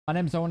My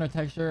name is Owner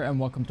Texture and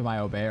welcome to my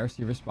Obey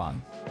RC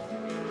response.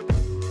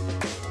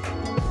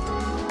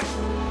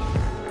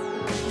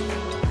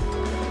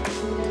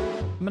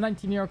 I'm a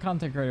 19-year-old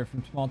content creator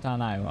from small town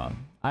Iowa.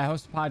 I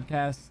host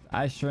podcasts,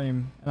 I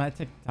stream, and I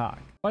TikTok.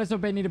 Why does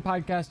Obey need a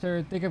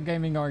podcaster? Think of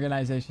gaming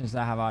organizations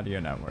that have audio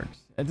networks.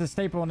 It's a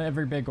staple in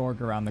every big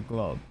org around the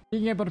globe.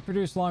 Being able to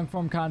produce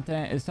long-form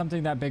content is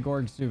something that big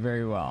orgs do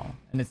very well,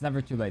 and it's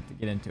never too late to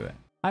get into it.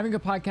 Having a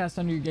podcast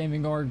under your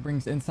gaming org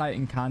brings insight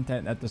and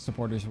content that the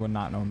supporters would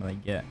not normally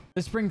get.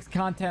 This brings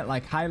content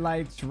like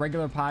highlights,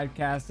 regular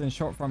podcasts, and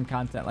short-form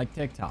content like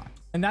TikTok.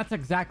 And that's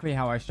exactly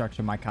how I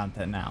structure my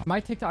content now. My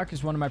TikTok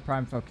is one of my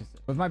prime focuses.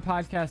 With my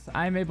podcast,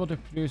 I am able to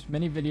produce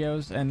many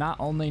videos, and not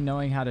only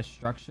knowing how to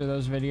structure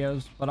those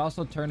videos, but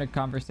also turn a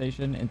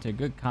conversation into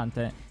good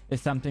content is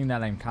something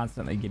that I'm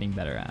constantly getting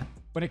better at.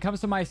 When it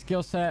comes to my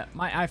skill set,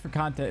 my eye for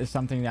content is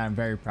something that I'm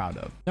very proud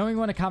of. Knowing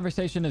when a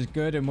conversation is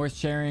good and worth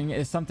sharing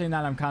is something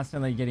that I'm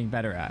constantly getting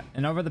better at.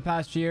 And over the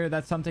past year,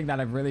 that's something that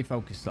I've really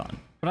focused on.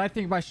 But I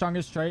think my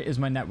strongest trait is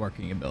my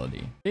networking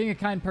ability. Being a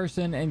kind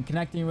person and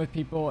connecting with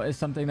people is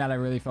something that I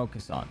really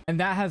focus on. And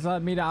that has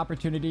led me to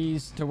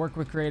opportunities to work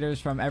with creators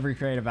from every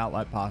creative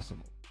outlet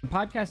possible. The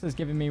podcast has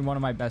given me one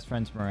of my best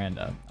friends,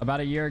 Miranda.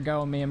 About a year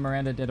ago, me and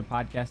Miranda did a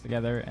podcast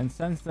together, and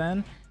since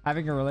then,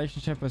 having a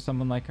relationship with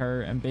someone like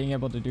her and being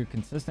able to do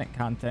consistent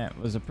content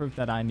was a proof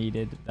that I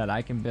needed, that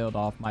I can build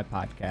off my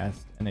podcast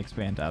and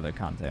expand to other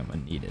content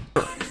when needed.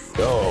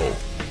 Yo,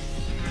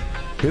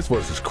 his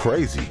voice is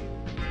crazy.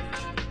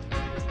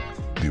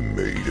 You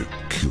made a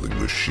killing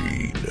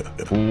machine.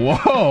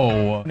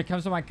 Whoa! When it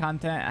comes to my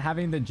content,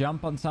 having the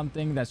jump on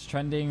something that's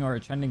trending or a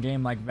trending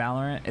game like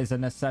Valorant is a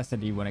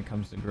necessity when it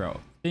comes to growth.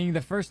 Being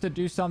the first to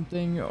do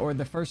something or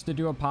the first to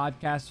do a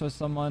podcast with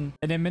someone,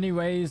 and in many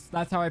ways,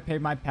 that's how I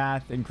paved my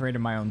path and created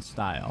my own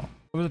style.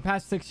 Over the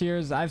past 6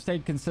 years, I've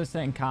stayed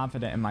consistent and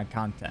confident in my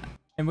content.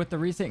 And with the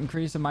recent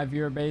increase in my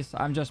viewer base,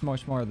 I'm just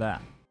much more of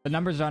that. The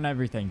numbers aren't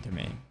everything to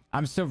me.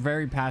 I'm still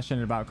very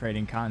passionate about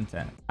creating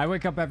content. I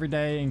wake up every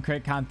day and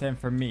create content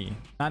for me,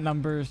 not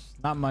numbers,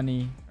 not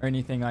money, or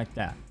anything like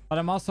that. But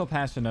I'm also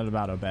passionate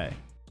about Obey.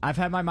 I've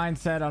had my mind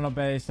set on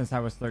Obey since I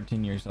was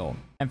 13 years old.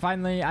 And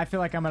finally, I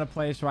feel like I'm at a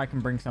place where I can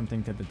bring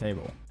something to the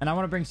table. And I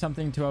want to bring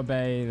something to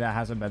Obey that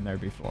hasn't been there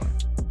before.